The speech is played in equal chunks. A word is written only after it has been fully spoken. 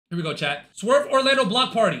Here we go, chat. Swerve Orlando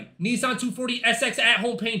block party. Nissan 240 SX at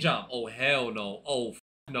home paint job. Oh, hell no. Oh,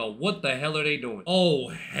 no. What the hell are they doing? Oh,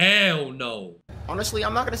 hell no. Honestly,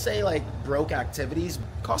 I'm not gonna say like broke activities,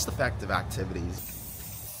 cost-effective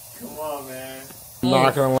activities. Come on, man. I'm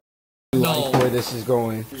not gonna No. like where this is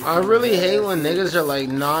going. I really hate when niggas are like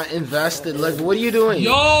not invested. Like, what are you doing?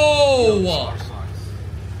 Yo!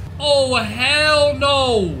 Oh, hell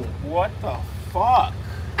no. What the fuck?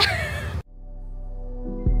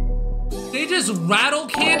 They just rattle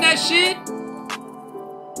can that shit?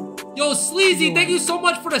 Yo, Sleazy, thank you so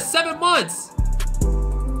much for the 7 months.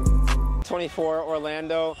 24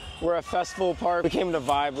 Orlando. We're at Festival Park. We came to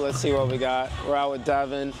vibe. Let's see what we got. We're out with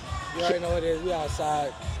Devin. You already know what it is. We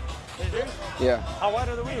outside. Yeah. How wide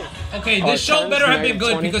are the wheels? Okay, this show 10s, better have been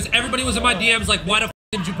good 20. because everybody was in my DMs like, why the f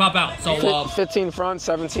didn't you pop out? So, 15 front,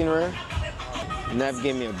 17 rear. Nev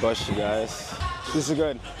gave me a bush, you guys. This is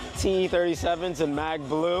good. TE37s and mag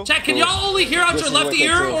blue. chat, can y'all only hear out This your is left wicked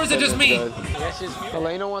ear too. or is it just me? Good.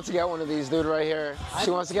 Elena wants to get one of these, dude, right here.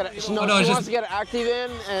 She wants to get it. She wants to get it active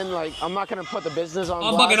in, and like, I'm not gonna put the business on.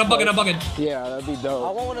 I'm blast, bugging. Yeah, that'd be dope.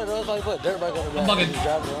 I want one of those. Like, put dirt bike on the back. I'm bugging. and just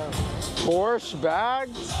drive it around. Porsche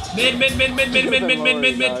bags.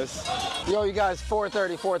 Mid. Guys. Yo, you guys,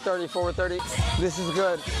 430. This is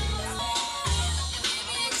good.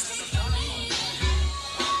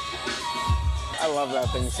 I love that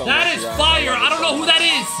thing so much. That is guys. fire. I don't know who that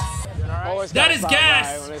is. Always That gotta is stop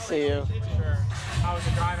gas. by when I see you. Sure. How's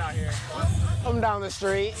the drive out here? I'm down the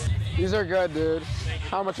street. These are good, dude.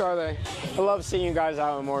 How much are they? I love seeing you guys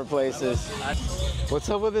out in more places. What's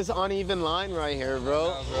up with this uneven line right here,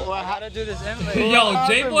 bro? Well, how to do this inlay? Yo,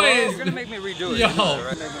 happened, J-Boy bro? is... You're gonna make me redo it. Yo. You know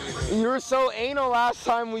that, right? You were so anal last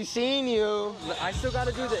time we seen you. I still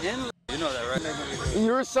gotta do the inlay. You know that, right?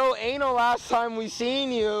 You were so anal last time we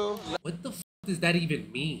seen you. What the f does that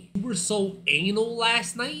even mean? You were so anal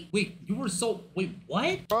last night? Wait, wait,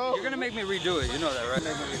 what? Bro, You're gonna make me redo it. You know that,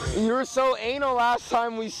 right? you were so anal last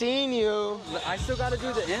time we seen you. I still gotta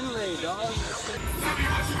do the inlay, dog.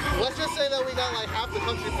 Let's just say that we got like half the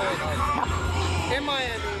country playing in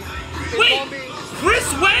Miami. In Wait, Palm Beach.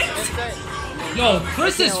 Chris went? Insane. Yo,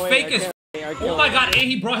 Chris is Can't wait, fake I as can't wait, I can't Oh my wait. god, and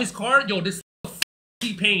he brought his car. Yo, this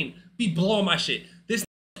T-Pain be blowing my shit. This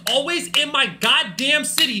always in my goddamn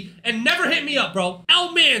city and never hit me up, bro.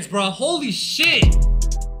 L-Mans, bro. Holy shit.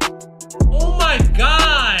 Oh my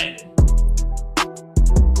god.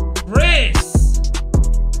 Chris.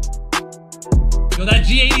 Yo, that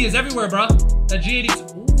G80 is everywhere, bro. That G80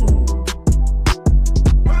 is... Ooh.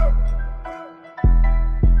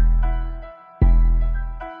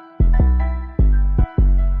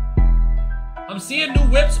 I'm seeing new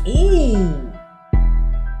whips. Ooh.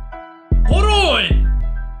 Hold on.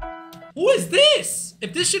 Who is this?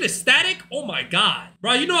 If this shit is static, oh my god.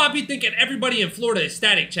 Bro, you know I be thinking everybody in Florida is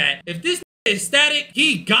static, chat. If this is static,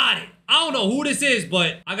 he got it. I don't know who this is,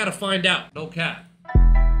 but I gotta find out. No cap.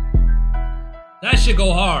 That shit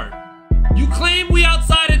go hard. You claim we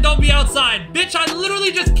outside and don't be outside. Bitch, I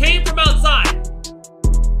literally just came from outside.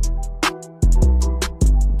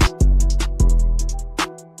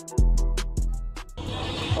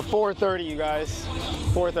 A 430, you guys.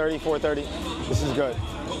 430. This is good.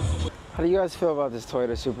 How do you guys feel about this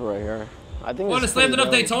Toyota Supra right here? I think Want to it's slam it pretty up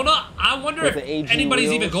dope. Daytona? I wonder With if the AG anybody's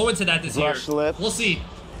wheels, even going to that this year. brushed lips. We'll see.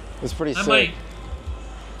 It's pretty I sick. might.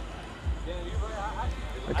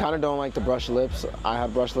 I kind of don't like the brush lips. I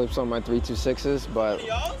have brush lips on my 326s, but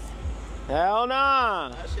hell nah.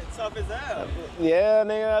 That shit tough as hell. Yeah,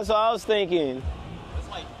 nigga, that's what I was thinking. It's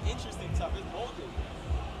like interesting tough. It's molded.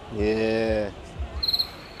 Yeah.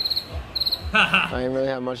 I ain't really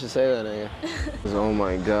have much to say to that nigga. Oh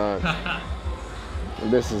my god.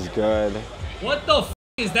 This is good. What the f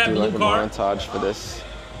is that Do blue like a car? montage for this.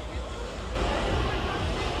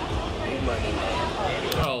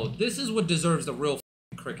 Bro, this is what deserves the real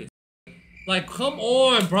cricket. Like, come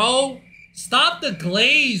on, bro. Stop the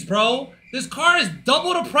glaze, bro. This car is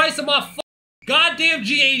double the price of my goddamn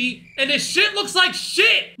G80, and this shit looks like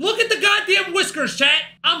shit. Look at the goddamn whiskers, chat.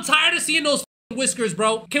 I'm tired of seeing those whiskers,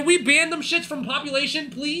 bro. Can we ban them shits from population,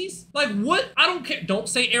 please? Like, what? I don't care. Don't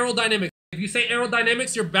say aerodynamics. If you say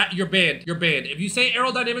aerodynamics, you're banned. You're banned. If you say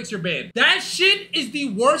aerodynamics, you're banned. That shit is the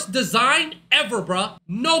worst design ever, bruh.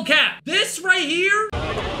 No cap. This right here.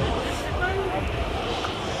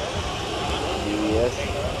 Yes.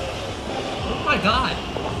 Oh my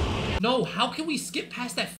god. No, how can we skip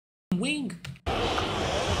past that wing?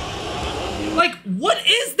 Like, what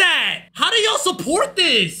is that? How do y'all support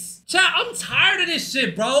this? Chat, I'm tired of this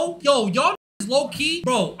shit, bro. Yo, y'all low key.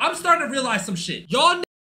 Bro, I'm starting to realize some shit. Y'all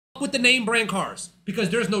with the name brand cars because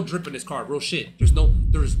there's no drip in this car. Real shit. There's no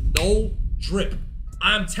drip.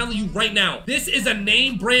 I'm telling you right now, this is a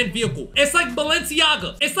name brand vehicle. It's like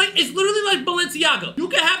Balenciaga. It's literally like Balenciaga. You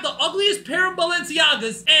can have the ugliest pair of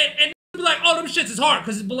Balenciagas and be like, oh, them shits is hard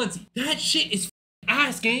because it's Balenci. That shit is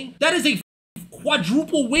ass, gang. That is a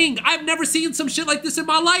quadruple wing. I've never seen some shit like this in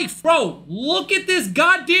my life. Bro, look at this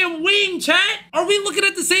goddamn wing, chat. Are we looking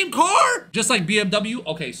at the same car? Just like BMW.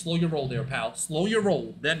 Okay, slow your roll there, pal. Slow your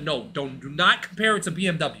roll. Then no, do not compare it to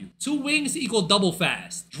BMW. 2 wings equal double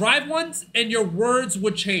fast. Drive ones and your words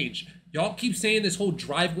would change. Y'all keep saying this whole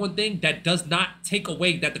drive one thing. That does not take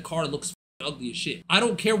away that the car looks ugly as shit. I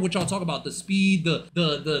don't care what y'all talk about. The speed,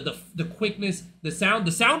 the quickness, the sound.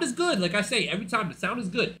 The sound is good. Like I say every time, the sound is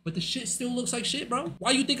good. But the shit still looks like shit, bro.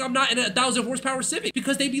 Why you think I'm not in a 1,000 horsepower Civic?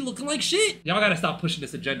 Because they be looking like shit. Y'all gotta stop pushing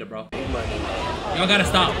this agenda, bro. Y'all gotta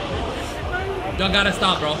stop. Y'all gotta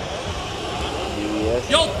stop, bro. Yes.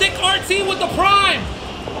 Yo, thick RT with the prime.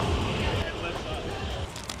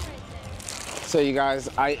 So you guys,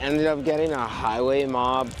 I ended up getting a highway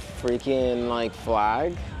mob freaking like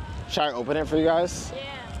flag. Should I open it for you guys? Yeah.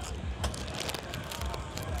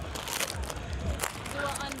 Do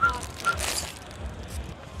an unboxing.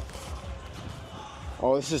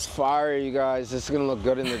 Oh, this is fire, you guys. This is gonna look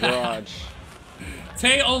good in the garage.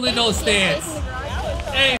 Tay only knows stance.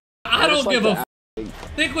 Hey, I don't give a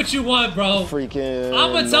think what you want, bro. Freaking.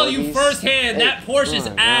 I'm gonna tell you Norbies. firsthand, Hey, that Porsche's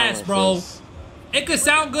come on, ass, get bro. on my face. It could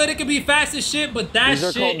sound good, it could be fast as shit, but that These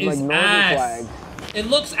are shit called, is like, Norby ass. flag. It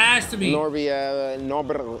looks ass to me.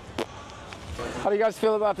 Norbert. How do you guys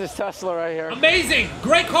feel about this Tesla right here? Amazing,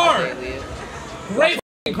 great car. Great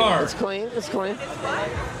f***ing car. It's clean. It's clean.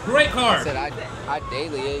 Great car. I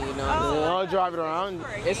daily it, you know. I'll drive it around.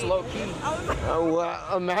 It's low key.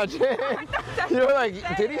 Well, imagine. You're like,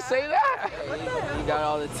 did he say that? You got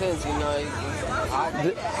all the tints, you know.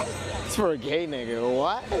 It's for a gay nigga.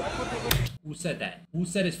 What? Who said that? Who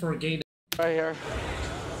said it's for a gay? Right here.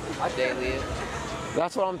 I daily it.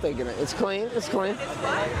 That's what I'm thinking. It's clean. It's clean.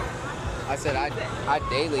 I said I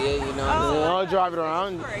daily it, you know. I'll drive it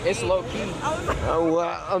around. It's low key.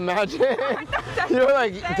 Well, imagine. You're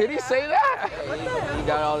like, did he say that? You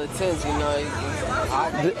got all the tints, you know.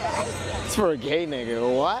 It's for a gay nigga.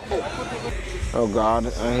 What? Oh God,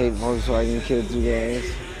 I hate Volkswagen kids with gays.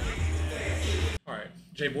 All right,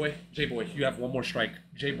 J-Boy, you have one more strike.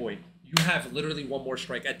 J-Boy, you have literally one more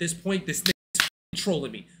strike. At this point, this nigga is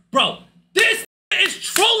trolling me. Bro, this is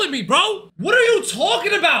trolling me, bro. What are you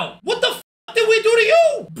talking about? What the f did we do to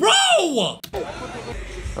you? Bro!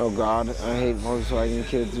 Oh God, I hate Volkswagen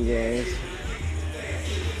kids with gays.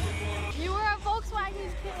 You were a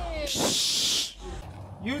Volkswagen kid.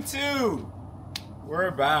 YouTube,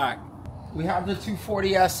 we're back. We have the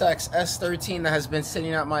 240SX S13 that has been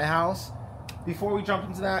sitting at my house. Before we jump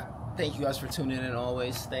into that, thank you guys for tuning in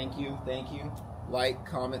always. Thank you. Like,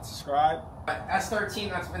 comment, subscribe. S13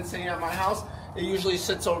 that's been sitting at my house. It usually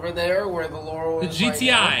sits over there where the Laurel The is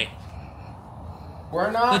GTI. right now.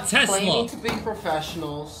 We're not The Tesla. claiming to be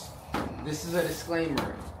professionals. This is a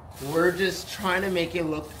disclaimer. We're just trying to make it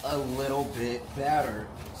look a little bit better.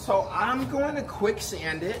 So I'm going to quick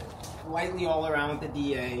sand it lightly all around with the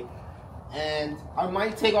DA. And I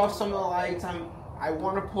might take off some of the lights. I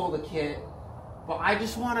want to pull the kit, but I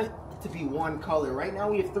just want it to be one color. Right now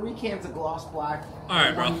we have 3 cans of gloss black, All right,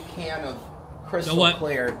 and bro. 1 can of crystal You know what?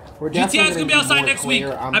 clear. We're GTI's definitely gonna be do outside more next week.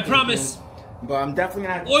 clear, I'm I thinking. promise. But I'm definitely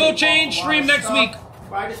gonna have to Oil take off change a lot stream of next stuff. week.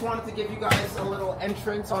 But I just wanted to give you guys a little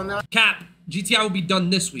entrance on that. Cap, GTI will be done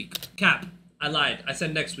this week. Cap, I lied. I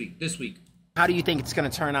said next week. This week. How do you think it's gonna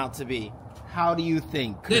turn out to be? How do you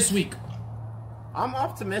think? This week. I'm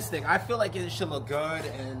optimistic. I feel like it should look good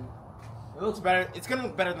and it looks better. It's gonna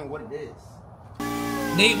look better than what it is.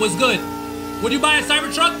 Nate, what's good? Would you buy a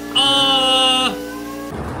Cybertruck?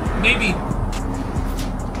 Maybe.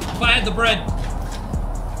 If I had the bread.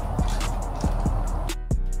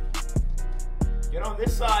 Get on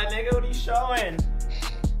this side, nigga. What are you showing?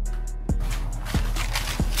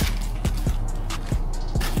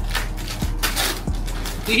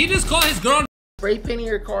 Did he just call his girl? Spray painting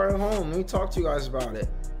your car at home. Let me talk to you guys about it.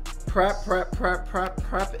 Prep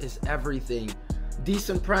is everything.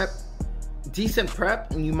 Decent prep,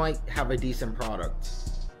 and you might have a decent product.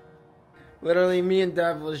 Literally, me and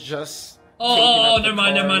Dev was just. Oh, never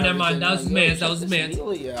mind. That was his man's. That was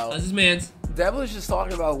his man's. Dev was just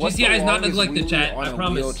talking about what's GTI the is not longest neglected, wheelie chat. on I a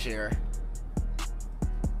promise. wheelchair.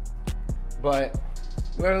 But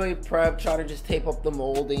literally prep, try to just tape up the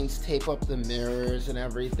moldings, tape up the mirrors and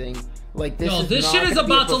everything. Like this. Yo, is this not shit is gonna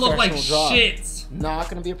be a about to look like professional job. shit. Not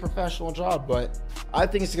gonna be a professional job, but I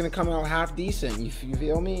think it's gonna come out half decent. You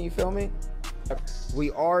feel me?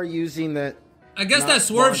 We are using the I guess Not that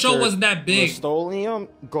Swerve show sponsored. wasn't that big. Rust-Oleum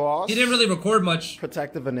gloss. He didn't really record much.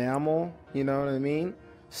 Protective enamel. You know what I mean?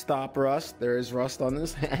 Stop rust. There is rust on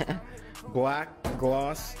this. Black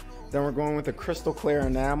gloss. Then we're going with the crystal clear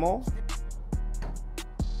enamel.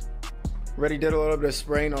 Already did a little bit of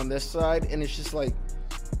spraying on this side, and it's just like,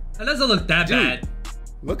 That doesn't look that bad.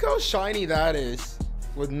 look how shiny that is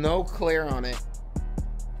with no clear on it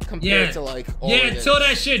compared Yeah. to like all Yeah, of until this.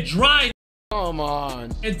 that shit dry. Come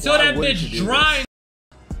on. Until Why that wouldn't bitch you do dry.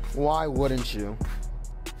 this? Why wouldn't you?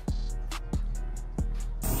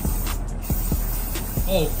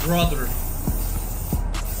 Oh, brother.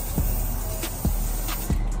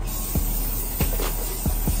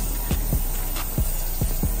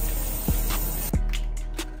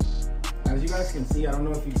 As you guys can see, I don't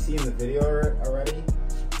know if you see in the video already.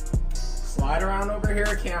 Slide around over here,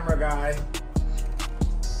 camera guy.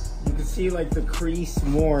 You can see like the crease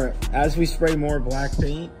more. As we spray more black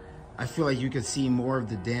paint, I feel like you can see more of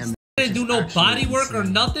the damage. Didn't do no body work or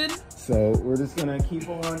nothing. So we're just gonna keep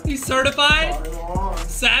on. He's certified. plodding along.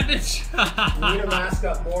 Savage. We need to mask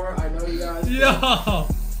up more. I know you guys. Yo.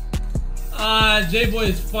 J-Boy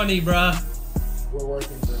is funny, bruh. We're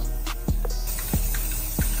working through.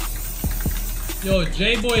 Yo,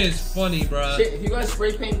 J-Boy is funny, bruh. Shit, if you guys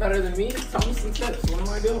spray paint better than me, tell me some tips. What am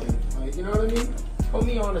I doing? Like, you know what I mean? Put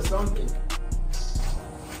me on to something.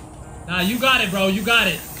 Nah, you got it, bro. You got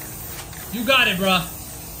it. You got it, bruh.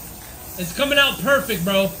 It's coming out perfect,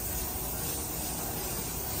 bro.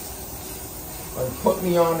 Like, put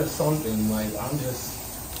me on to something. Like, I'm just.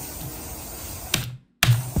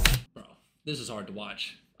 Bro, this is hard to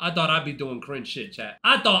watch. I thought I'd be doing cringe shit, chat.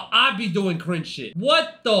 I thought I'd be doing cringe shit.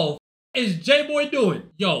 What the is J-Boy doing?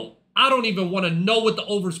 Yo, I don't even want to know what the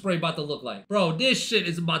overspray about to look like. Bro, this shit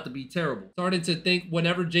is about to be terrible. Starting to think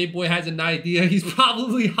whenever J-Boy has an idea, he's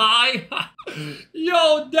probably high.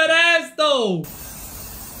 Yo, dead ass though.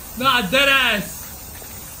 Nah, dead ass.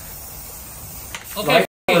 Okay,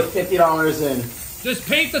 We're $50 in. just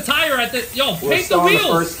paint the tire at the, yo, We're paint the still on the wheels.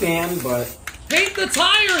 first can, but Paint the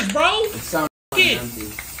tires, bro. it sounds It. empty.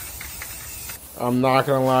 I'm not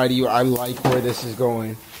gonna lie to you. I like where this is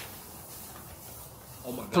going.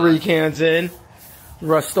 Oh my God. 3 cans in.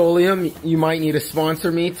 Rust-Oleum, you might need to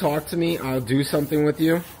sponsor me. Talk to me. I'll do something with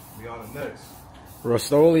you. Be on the next.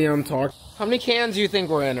 Rust-Oleum, talk. How many cans do you think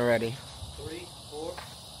we're in already? 3, 4.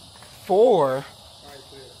 4?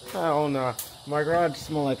 I don't know. My garage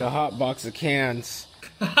smells like a hot box of cans.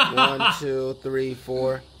 1, 2, 3,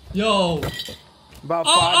 4. Yo. About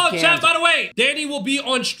 5 Oh, cans. chat, by the way, Danny will be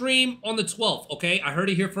on stream on the 12th, okay? I heard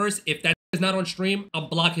it here first. If that is not on stream, I'll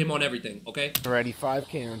block him on everything, okay? Already 5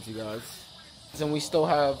 cans, you guys. And we still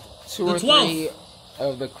have 2 The or 12th. 3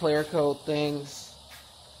 of the clear coat things.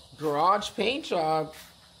 Garage paint job.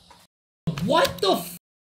 What the f?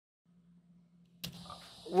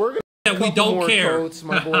 We're gonna That we couple don't more care. coats.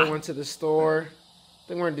 My boy went to the store. I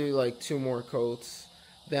think we're gonna do like 2 more coats,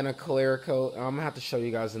 then a clear coat. I'm gonna have to show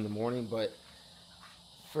you guys in the morning, but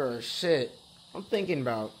for shit, I'm thinking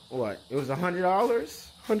about what? It was $100,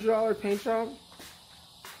 $100 paint job.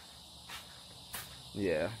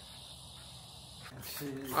 Yeah.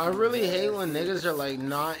 I really hate when niggas are like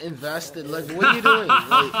not invested. Like, what are you doing?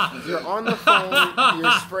 Like, you're on the phone,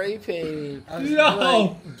 you're spray painting. Yo.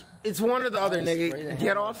 Like, it's one or the other, nigga.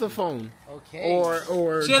 Get off the phone. Okay.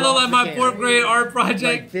 Or Shit look drop like the my can. 4th grade art Like,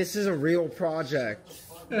 project. this is a real project.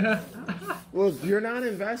 Look, you're not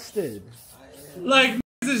invested. Like,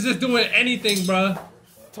 this is just doing anything, bruh.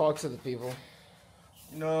 Talk to the people.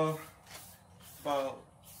 You know, about,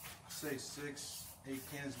 say, 6, 8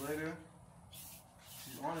 cans later,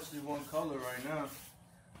 she's honestly one color right now.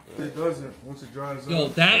 It doesn't once it dries Yo,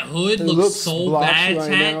 up. that hood It looks so blotchy bad, right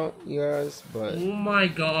chat. now, you guys, but Oh my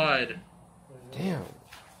God. damn.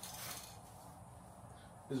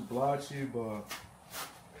 It's blotchy, but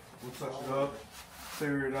we'll touch it up,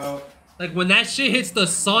 figure it out. Like, when that shit hits the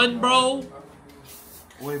sun, bro.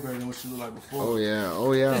 Way better than what she looked like before. Oh yeah,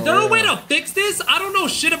 oh yeah. Is there a way to fix this? I don't know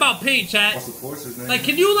shit about paint, chat. Of course, his name. Like,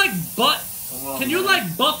 can you, like, can you,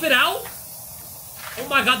 like, buff it out? Oh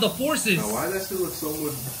my God, the forces. Now, why does that still look so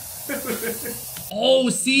much? Oh,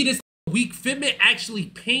 see, this weak fitment actually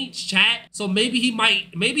paints, chat. So maybe he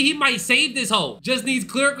might save this hoe. Just needs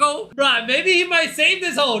clear coat. Right, maybe he might save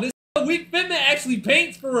this hoe. This weak fitment actually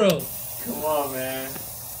paints for real. Come on, man.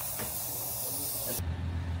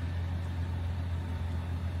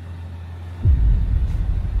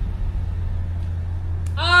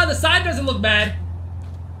 Ah, the side doesn't look bad.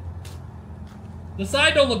 The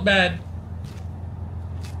side don't look bad.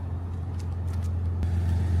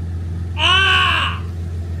 Ah!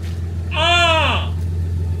 Ah!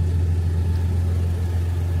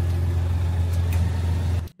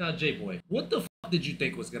 Now, J-Boy, what the fuck did you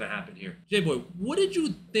think was gonna happen here? J-Boy, what did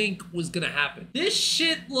you think was gonna happen? This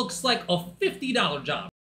shit looks like a $50 job.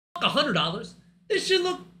 Fuck $100. This shit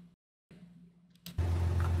look...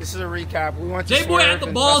 This is a recap. We went to J-Boy Swerv had the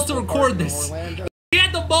in balls to Festival record Park in this. Orlando. He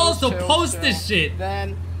had the balls to Chill, post chill. this shit.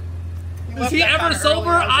 Then Is left he that ever kinda sober?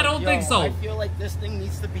 early, and I was don't like, think yo, so. I feel like this thing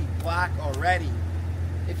needs to be black already.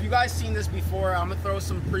 If you guys seen this before, I'm gonna throw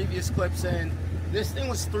some previous clips in. This thing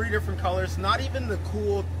was 3 different colors, not even the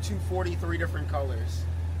cool 243 different colors.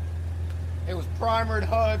 It was primered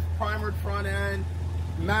hood, primered front end,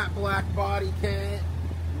 matte black body kit,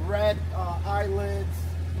 red eyelids,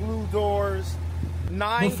 blue doors,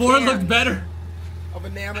 9 Before it looked cans better. of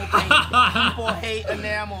enamel paint. People hate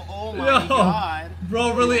enamel. Oh my god.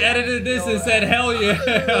 Bro really edited this and said, hell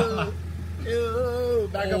yeah. Ew.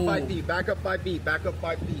 Back up 5 feet. Back up 5 feet. Back up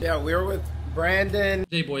 5 feet. Yeah, we were with Brandon.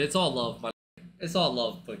 J-Boy, it's all love, my. It's all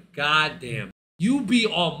love, but goddamn, you be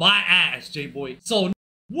on my ass, J-Boy. So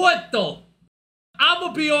what the?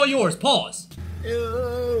 I'ma be on yours. Pause.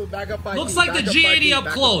 Ew. Back up 5 Looks feet. like Back the up 5 G80 feet. up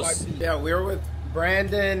Back close. 5 feet. Yeah, we were with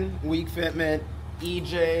Brandon, Weak Fitment,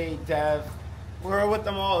 EJ, Dev. We were with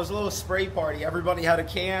them all. It was a little spray party. Everybody had a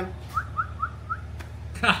can.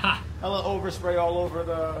 Hella overspray all over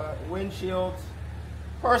the windshields.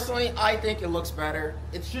 Personally, I think it looks better.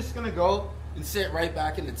 It's just gonna go and sit right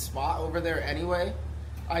back in its spot over there anyway.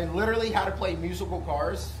 I literally had to play musical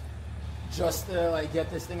cars just to like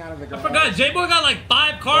get this thing out of the I garage. forgot, J-Boy got like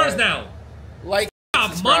 5 cars now. Like, Got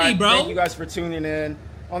subscribe. money, bro. Thank you guys for tuning in.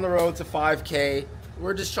 On the road to 5K.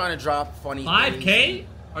 We're just trying to drop funny 5K? things.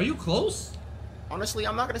 Are you close? Honestly,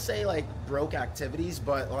 I'm not gonna say like broke activities,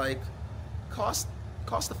 but like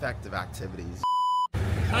cost-effective activities.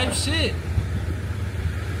 Type shit.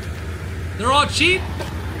 They're all cheap?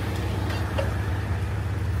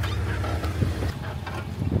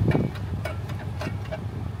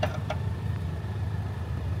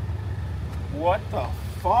 What the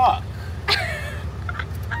fuck?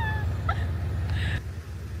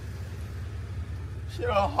 Shit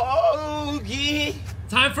a hoagie.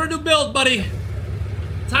 Time for a new build, buddy.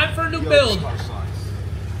 Time for a new build.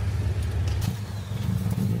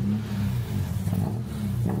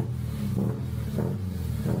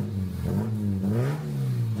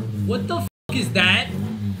 What the f is that?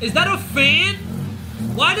 Is that a fan?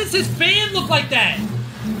 Why does his fan look like that?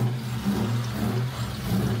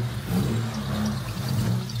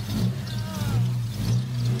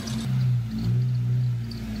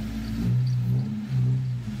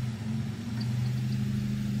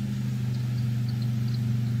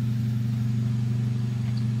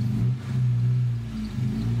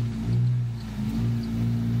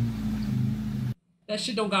 That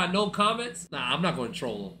shit don't got no comments. Nah, I'm not gonna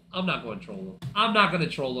troll him. I'm not gonna troll him. I'm not gonna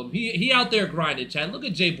troll him. He out there grinding, Chad. Look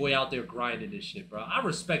at J-Boy out there grinding this shit, bro. I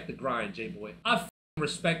respect the grind, J-Boy. I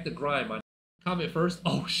respect the grind, man. Comment first.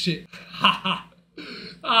 Oh shit. Ha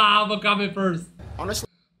I'm gonna comment first. Honestly.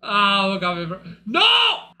 I'm gonna comment first. No!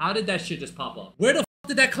 How did that shit just pop up? Where the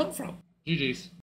did that come from? GG's.